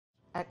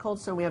At Cold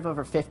Stone, we have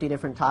over 50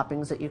 different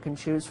toppings that you can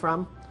choose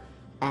from,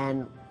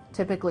 and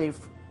typically,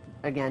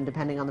 again,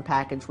 depending on the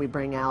package, we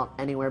bring out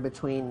anywhere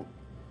between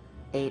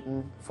 8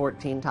 and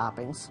 14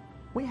 toppings.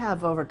 We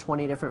have over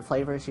 20 different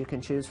flavors you can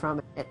choose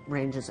from. It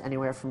ranges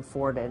anywhere from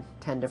 4 to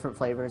 10 different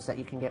flavors that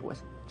you can get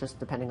with, just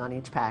depending on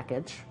each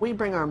package. We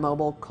bring our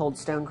mobile Cold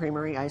Stone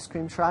Creamery ice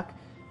cream truck,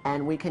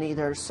 and we can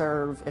either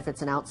serve, if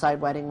it's an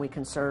outside wedding, we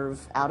can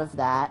serve out of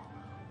that,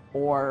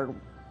 or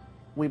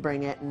we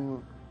bring it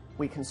and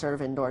we can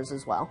serve indoors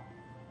as well.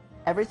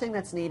 Everything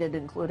that's needed,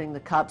 including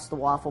the cups, the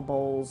waffle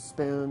bowls,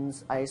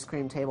 spoons, ice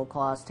cream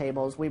tablecloths,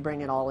 tables, we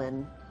bring it all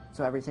in,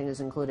 so everything is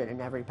included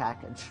in every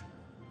package.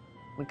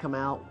 We come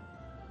out,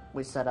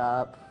 we set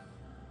up,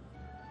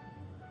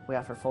 we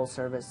offer full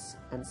service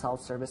and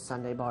self-service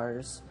Sunday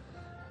bars,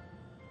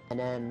 and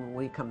then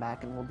we come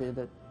back and we'll do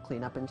the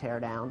cleanup and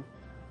tear down.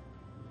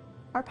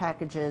 Our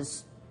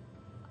packages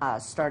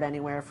start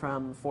anywhere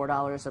from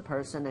 $4 a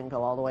person and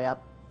go all the way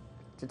up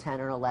to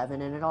 10 or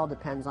 11, and it all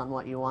depends on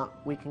what you want.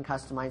 We can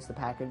customize the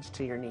package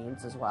to your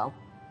needs as well.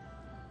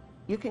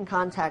 You can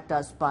contact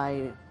us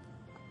by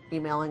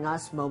emailing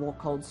us,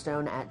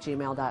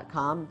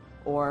 mobilecoldstone@gmail.com,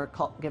 or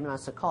giving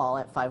us a call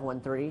at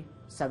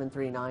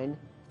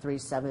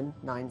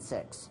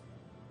 513-739-3796.